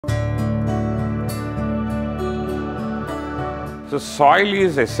So soil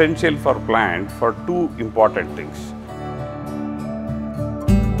is essential for plant for two important things.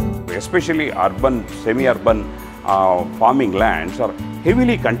 Especially urban, semi-urban farming lands are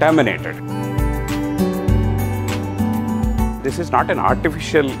heavily contaminated. This is not an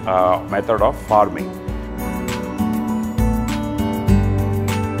artificial method of farming.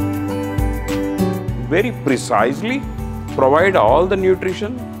 Very precisely provide all the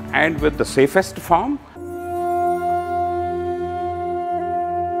nutrition and with the safest form.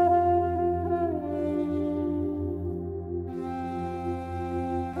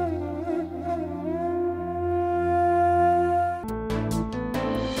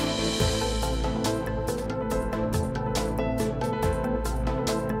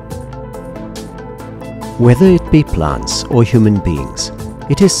 Whether it be plants or human beings,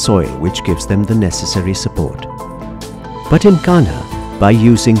 it is soil which gives them the necessary support. But in Kanha, by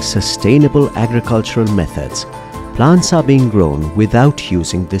using sustainable agricultural methods, plants are being grown without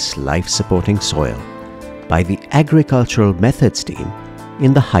using this life-supporting soil by the Agricultural Methods team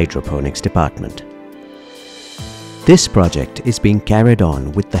in the Hydroponics department. This project is being carried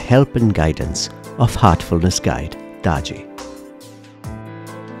on with the help and guidance of Heartfulness guide Daaji.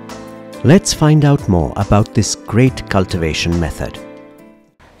 Let's find out more about this great cultivation method.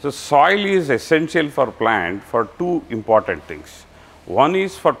 So soil is essential for plant for two important things. One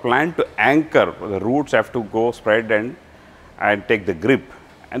is for plant to anchor, the roots have to go spread and take the grip.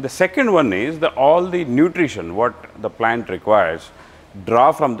 And the second one is all the nutrition what the plant requires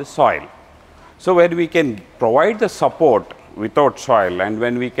draw from the soil. So when we can provide the support without soil and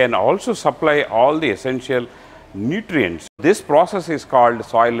when we can also supply all the essential nutrients, this process is called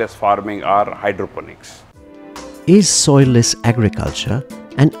soilless farming or hydroponics. Is soilless agriculture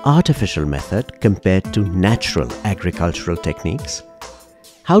an artificial method compared to natural agricultural techniques?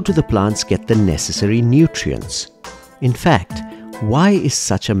 How do the plants get the necessary nutrients? In fact, why is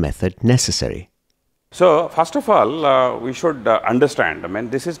such a method necessary? So first of all, we should understand,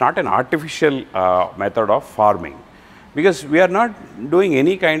 this is not an artificial method of farming because we are not doing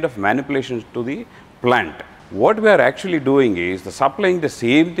any kind of manipulations to the plant. What we are actually doing is supplying the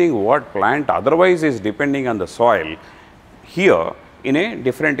same thing what plant otherwise is depending on the soil here in a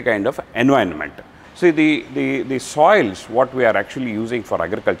different kind of environment. See the soils what we are actually using for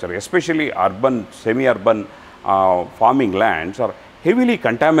agriculture, especially urban, semi-urban farming lands are heavily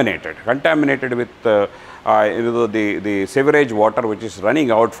contaminated with the sewerage water which is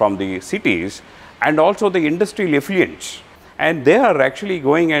running out from the cities and also the industrial effluents, and they are actually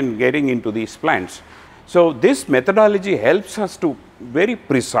going and getting into these plants. So this methodology helps us to very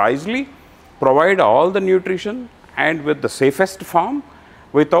precisely provide all the nutrition and with the safest form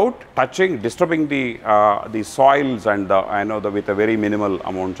without disturbing the soils and with a very minimal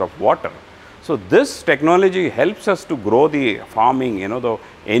amounts of water. So this technology helps us to grow the farming,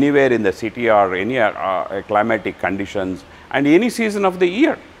 anywhere in the city or any climatic conditions and any season of the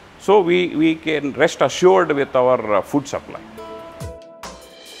year. So we can rest assured with our food supply.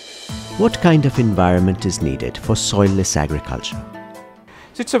 What kind of environment is needed for soilless agriculture?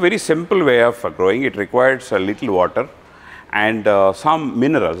 So it's a very simple way of growing. It requires a little water and some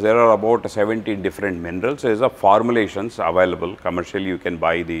minerals. There are about 17 different minerals. There are formulations available commercially. You can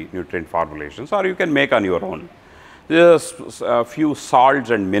buy the nutrient formulations or you can make on your own. There's a few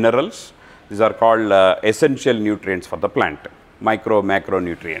salts and minerals. These are called essential nutrients for the plant,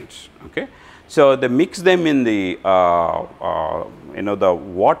 macronutrients. Okay. So they mix them in the the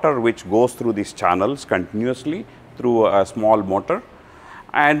water which goes through these channels continuously through a small motor,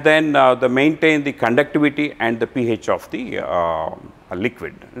 and then they maintain the conductivity and the pH of the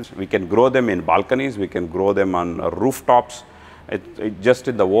liquid. We can grow them in balconies, we can grow them on rooftops, just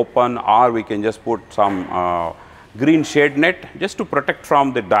in the open, or we can just put some green shade net just to protect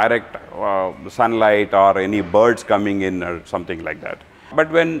from the direct sunlight or any birds coming in or something like that. But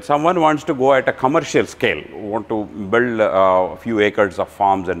when someone wants to go at a commercial scale, want to build a few acres of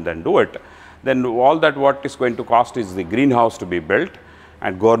farms and then do it, then all that what is going to cost is the greenhouse to be built,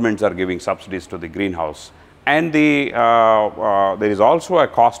 and governments are giving subsidies to the greenhouse. And there is also a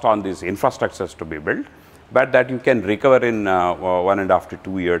cost on these infrastructures to be built, but that you can recover in 1.5 to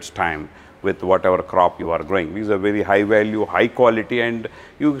 2 years time with whatever crop you are growing. These are very high value, high quality, and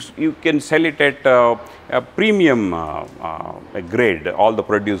you can sell it at a premium grade, all the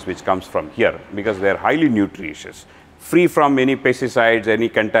produce which comes from here, because they are highly nutritious, free from any pesticides, any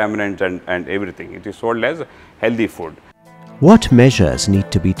contaminants and everything. It is sold as healthy food. What measures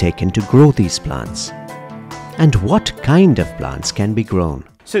need to be taken to grow these plants? And what kind of plants can be grown?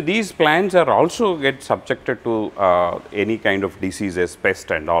 So these plants are also get subjected to any kind of diseases, pest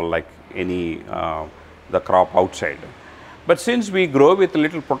and all, like any the crop outside. But since we grow with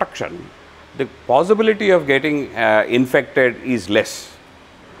little protection, the possibility of getting infected is less.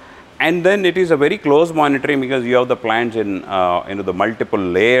 And then it is a very close monitoring because you have the plants in the multiple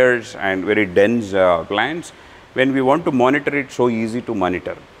layers and very dense plants. When we want to monitor it, so easy to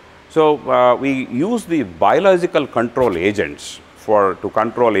monitor. So we use the biological control agents to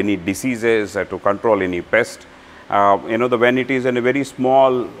control any diseases, to control any pest. When it is in a very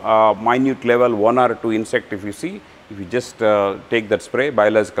small, minute level, 1 or 2 insect, if you just take that spray,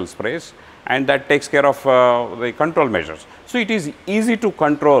 biological sprays, and that takes care of the control measures. So it is easy to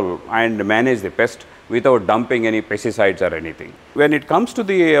control and manage the pest without dumping any pesticides or anything. When it comes to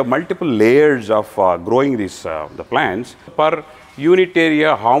the multiple layers of growing the plants, per unit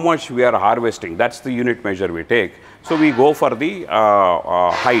area, how much we are harvesting, that's the unit measure we take. So we go for the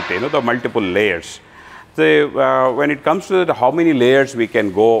height, the multiple layers. When it comes to how many layers we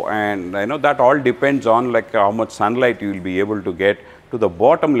can go, and that all depends on like how much sunlight you will be able to get to the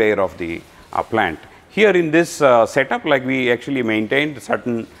bottom layer of the plant. Here in this setup, like we actually maintained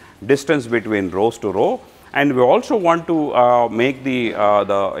certain distance between rows to row, and we also want to make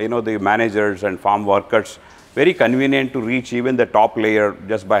the managers and farm workers very convenient to reach even the top layer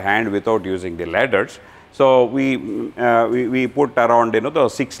just by hand without using the ladders. So we put around the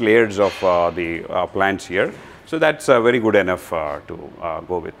 6 layers of the plants here. So that's very good enough to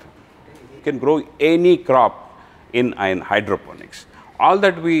go with. You can grow any crop in hydroponics. All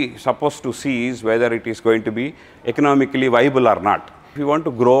that we supposed to see is whether it is going to be economically viable or not. If you want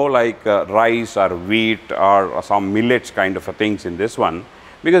to grow like rice or wheat or some millets kind of things in this one,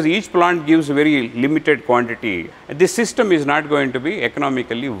 because each plant gives very limited quantity, this system is not going to be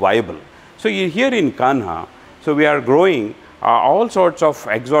economically viable. So here in Kanha, so we are growing all sorts of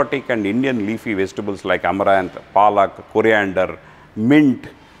exotic and Indian leafy vegetables like amaranth, palak, coriander, mint,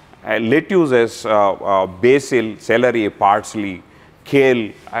 lettuces, basil, celery, parsley,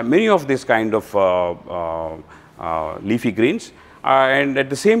 kale, many of these kind of leafy greens. And at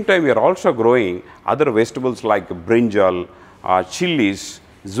the same time, we are also growing other vegetables like brinjal, chilies,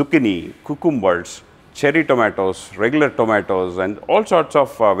 zucchini, cucumbers, cherry tomatoes, regular tomatoes, and all sorts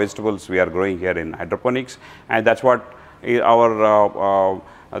of vegetables we are growing here in hydroponics, and that's what our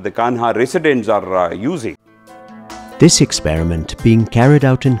the Kanha residents are using. This experiment being carried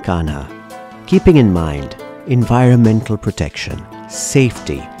out in Kanha, keeping in mind environmental protection,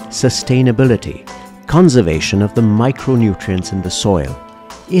 safety, sustainability, conservation of the micronutrients in the soil,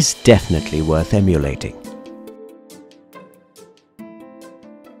 is definitely worth emulating.